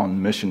you're not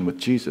on mission with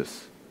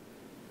Jesus.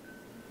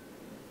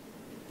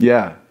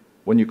 Yeah,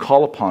 when you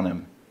call upon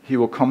Him, He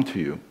will come to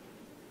you.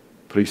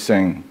 But He's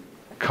saying,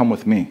 come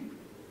with me.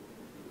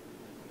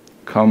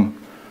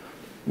 Come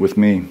with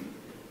me.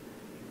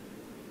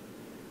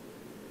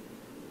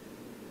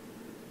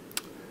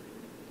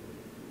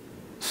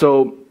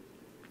 So,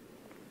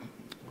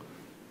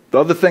 the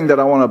other thing that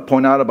I want to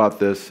point out about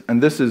this,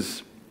 and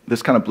this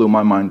kind of blew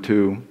my mind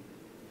too.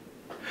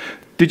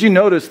 Did you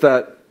notice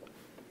that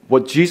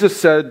what Jesus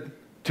said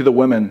to the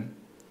women,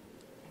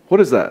 what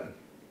is that?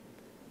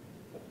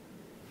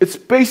 It's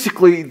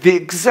basically the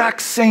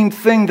exact same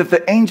thing that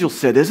the angel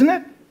said, isn't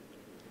it?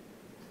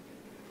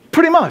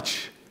 Pretty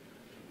much.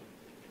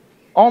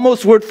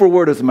 Almost word for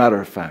word, as a matter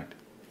of fact.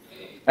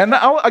 And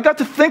I got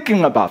to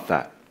thinking about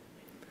that.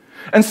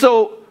 And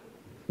so,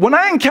 when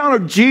I encounter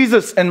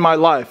Jesus in my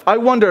life, I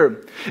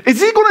wonder,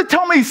 is He going to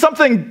tell me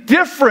something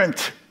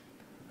different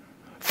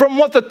from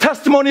what the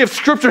testimony of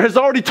Scripture has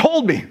already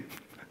told me?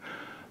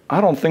 I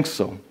don't think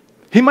so.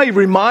 He may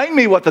remind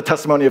me what the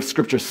testimony of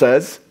Scripture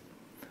says,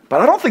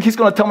 but I don't think He's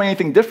going to tell me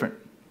anything different.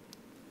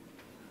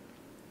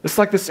 It's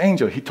like this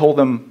angel. He told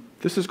them,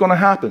 this is going to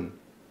happen.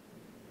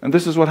 And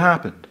this is what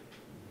happened.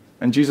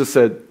 And Jesus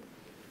said,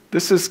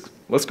 this is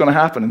what's going to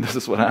happen, and this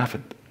is what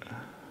happened.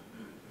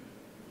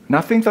 And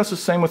I think that's the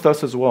same with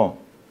us as well.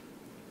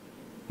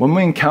 When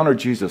we encounter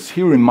Jesus,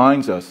 He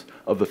reminds us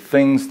of the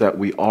things that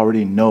we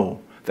already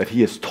know, that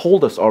He has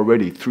told us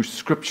already through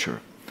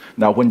Scripture.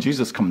 Now, when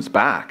Jesus comes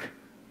back,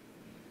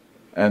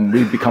 and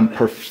we become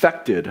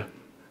perfected,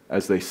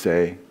 as they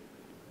say,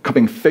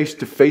 coming face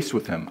to face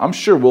with Him, I'm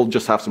sure we'll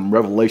just have some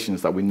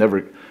revelations that we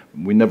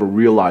never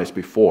realized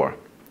before.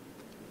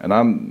 And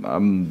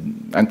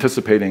I'm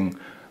anticipating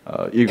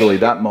eagerly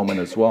that moment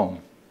as well.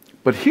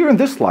 But here in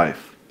this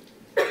life,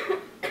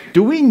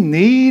 do we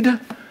need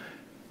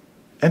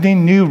any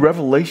new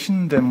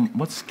revelation than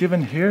what's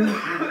given here?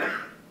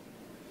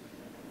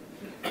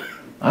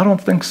 I don't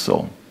think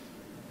so.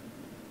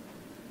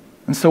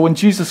 And so when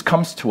Jesus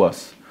comes to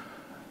us,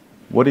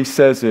 what He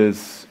says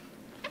is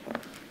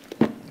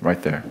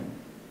right there.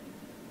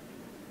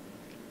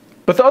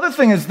 But the other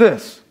thing is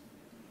this.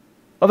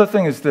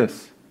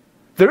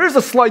 There is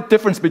a slight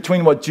difference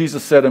between what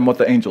Jesus said and what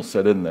the angel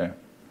said in there.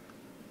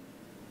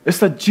 It's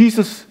that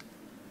Jesus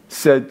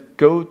said,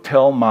 go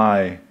tell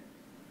my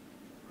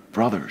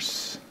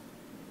brothers.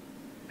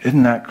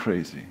 Isn't that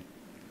crazy?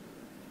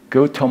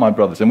 Go tell my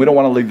brothers. And we don't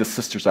want to leave the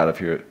sisters out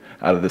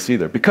of this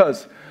either,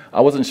 because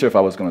I wasn't sure if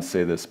I was going to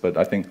say this, but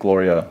I think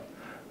Gloria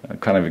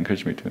kind of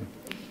encouraged me to.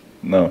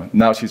 No,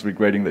 now she's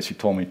regretting that she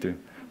told me to.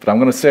 But I'm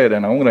going to say it,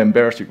 and I'm going to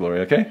embarrass you,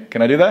 Gloria, okay?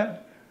 Can I do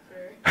that?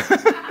 Sure.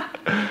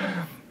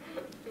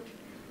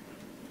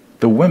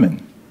 The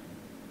women.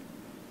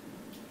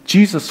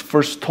 Jesus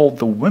first told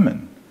the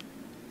women.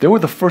 They were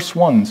the first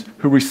ones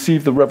who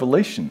received the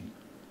revelation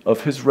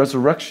of His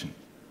resurrection.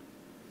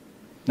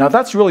 Now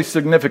that's really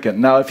significant.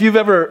 Now if you've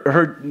ever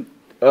heard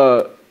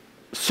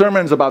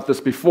sermons about this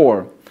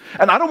before,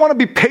 and I don't want to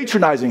be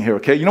patronizing here,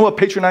 okay? You know what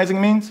patronizing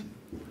means?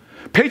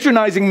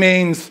 Patronizing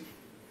means,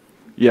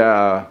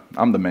 yeah,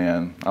 I'm the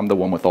man. I'm the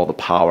one with all the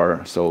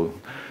power. So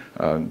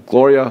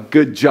Gloria,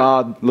 good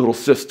job, little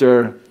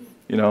sister.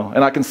 You know,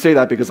 and I can say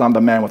that because I'm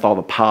the man with all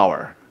the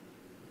power,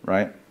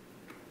 right?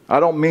 I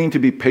don't mean to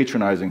be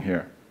patronizing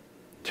here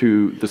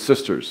to the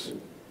sisters,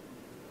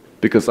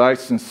 because I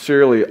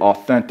sincerely,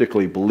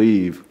 authentically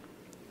believe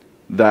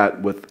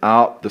that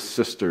without the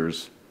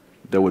sisters,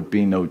 there would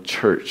be no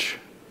church.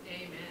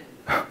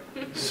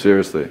 Amen.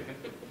 Seriously.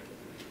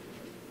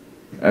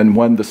 And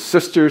when the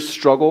sisters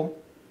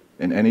struggle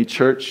in any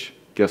church,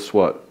 guess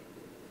what?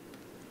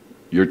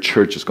 Your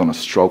church is going to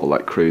struggle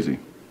like crazy,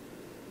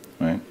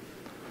 right?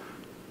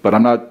 But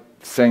I'm not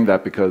saying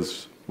that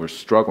because we're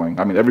struggling.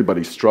 I mean,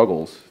 everybody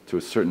struggles to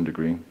a certain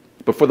degree.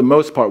 But for the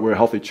most part, we're a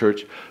healthy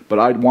church. But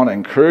I'd want to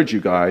encourage you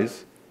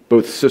guys,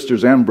 both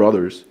sisters and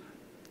brothers,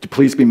 to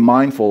please be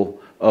mindful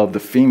of the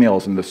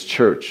females in this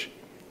church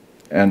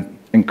and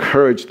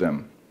encourage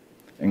them,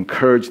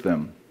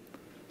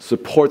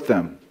 support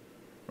them,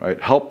 right?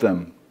 Help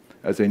them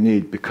as they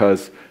need,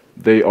 because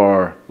they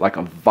are like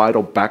a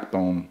vital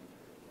backbone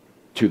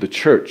to the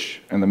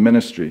church and the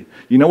ministry.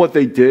 You know what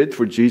they did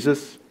for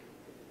Jesus?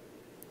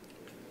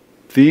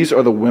 These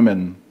are the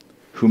women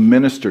who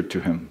ministered to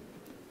Him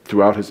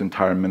throughout His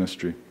entire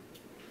ministry.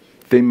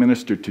 They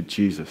ministered to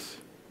Jesus,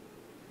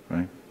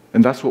 right?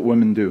 And that's what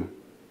women do.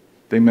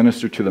 they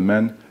minister to the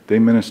men, they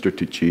minister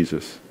to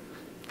Jesus.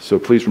 So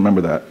please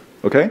remember that,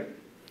 okay?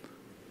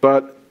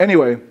 But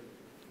anyway,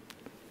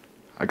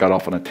 I got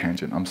off on a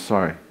tangent. I'm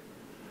sorry.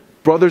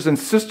 Brothers and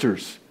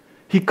sisters.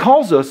 He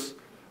calls us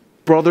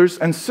brothers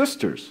and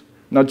sisters.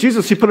 Now,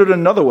 Jesus, he put it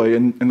another way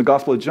in the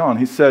Gospel of John.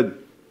 He said,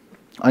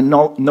 I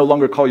no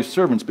longer call you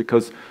servants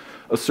because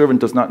a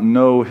servant does not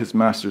know his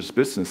master's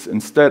business.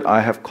 Instead,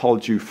 I have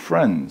called you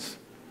friends.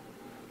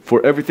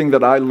 For everything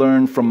that I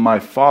learned from my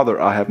Father,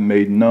 I have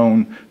made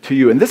known to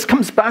you. And this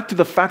comes back to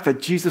the fact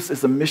that Jesus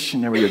is a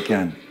missionary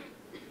again.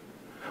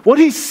 What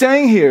he's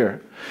saying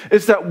here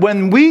is that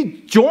when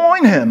we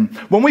join him,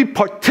 when we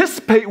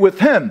participate with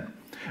him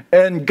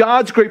in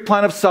God's great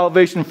plan of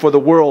salvation for the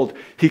world,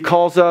 he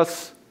calls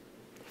us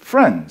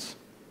friends.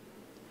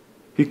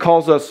 He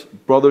calls us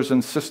brothers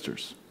and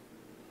sisters.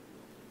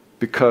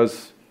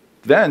 Because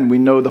then we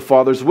know the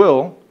Father's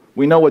will.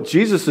 We know what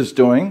Jesus is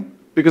doing,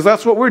 because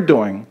that's what we're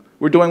doing.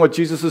 We're doing what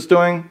Jesus is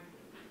doing.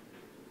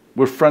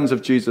 We're friends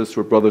of Jesus.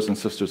 We're brothers and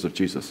sisters of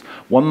Jesus.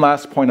 One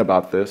last point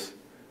about this,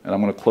 and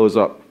I'm going to close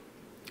up.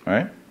 All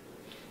right?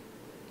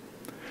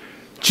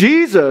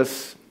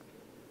 Jesus,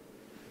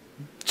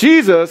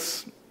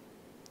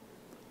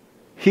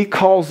 he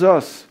calls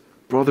us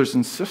brothers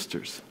and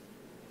sisters.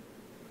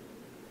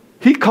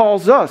 He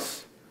calls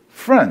us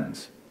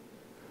friends.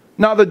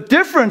 Now, the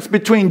difference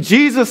between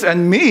Jesus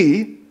and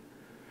me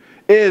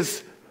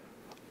is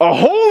a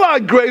whole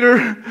lot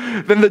greater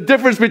than the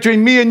difference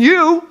between me and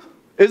you,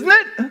 isn't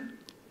it?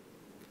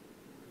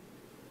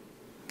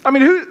 I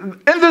mean, who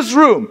in this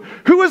room,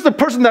 who is the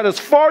person that is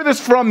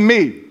farthest from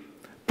me?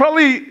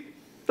 Probably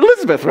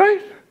Elizabeth,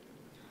 right?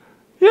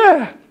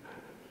 Yeah.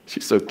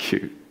 She's so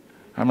cute.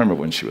 I remember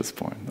when she was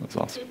born. That was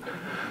awesome.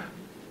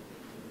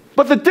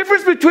 But the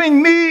difference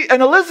between me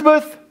and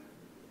Elizabeth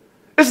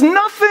is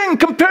nothing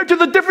compared to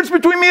the difference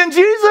between me and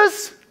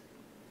Jesus.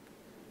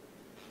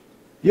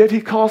 Yet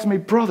he calls me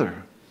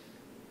brother.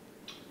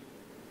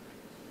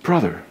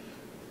 Brother.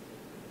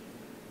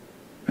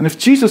 And if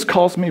Jesus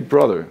calls me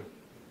brother,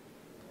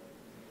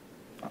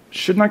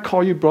 shouldn't I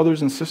call you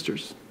brothers and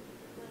sisters?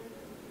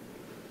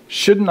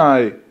 Shouldn't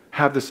I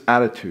have this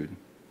attitude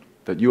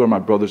that you are my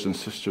brothers and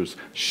sisters?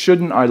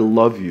 Shouldn't I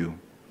love you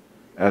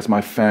as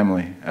my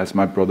family, as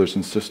my brothers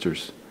and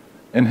sisters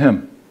in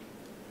him?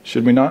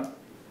 Should we not?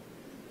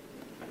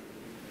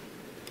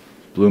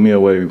 Blew me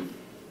away.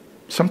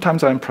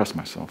 Sometimes I impress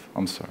myself.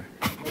 I'm sorry.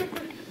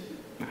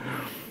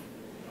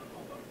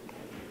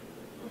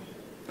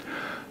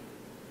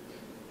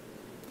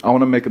 I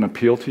want to make an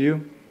appeal to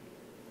you,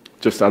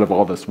 just out of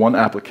all this, one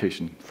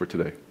application for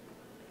today.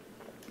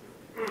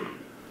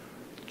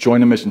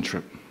 Join a mission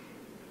trip.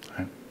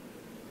 Right?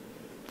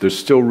 There's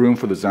still room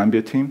for the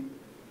Zambia team,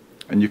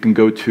 and you can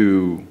go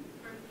to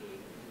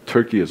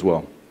Turkey as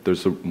well.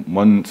 There's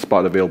one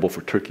spot available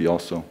for Turkey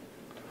also.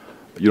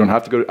 You don't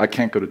have to go. I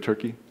can't go to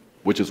Turkey,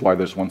 which is why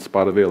there's one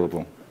spot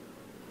available.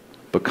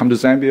 But come to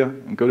Zambia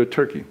and go to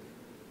Turkey.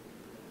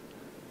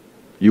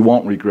 You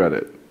won't regret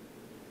it.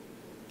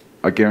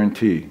 I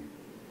guarantee.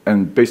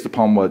 And based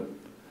upon what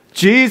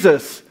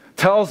Jesus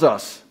tells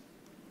us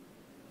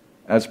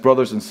as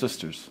brothers and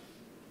sisters,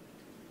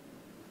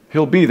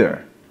 he'll be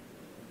there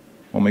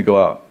when we go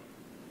out.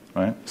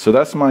 Right? So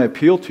that's my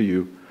appeal to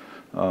you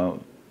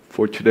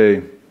for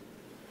today.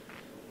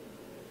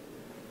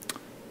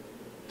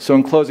 So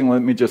in closing,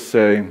 let me just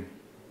say,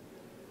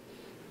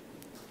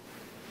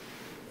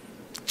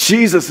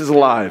 Jesus is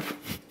alive.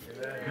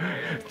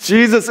 Amen.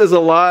 Jesus is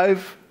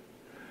alive,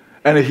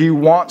 and he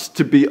wants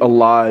to be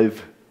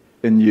alive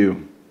in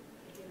you.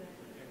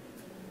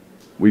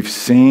 We've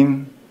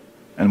seen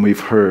and we've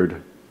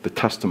heard the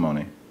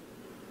testimony.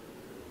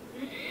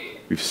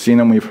 We've seen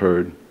and we've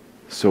heard,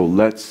 so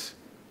let's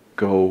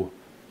go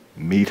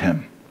meet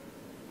him.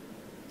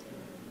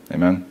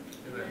 Amen?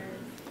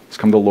 Let's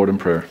come to the Lord in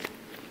prayer.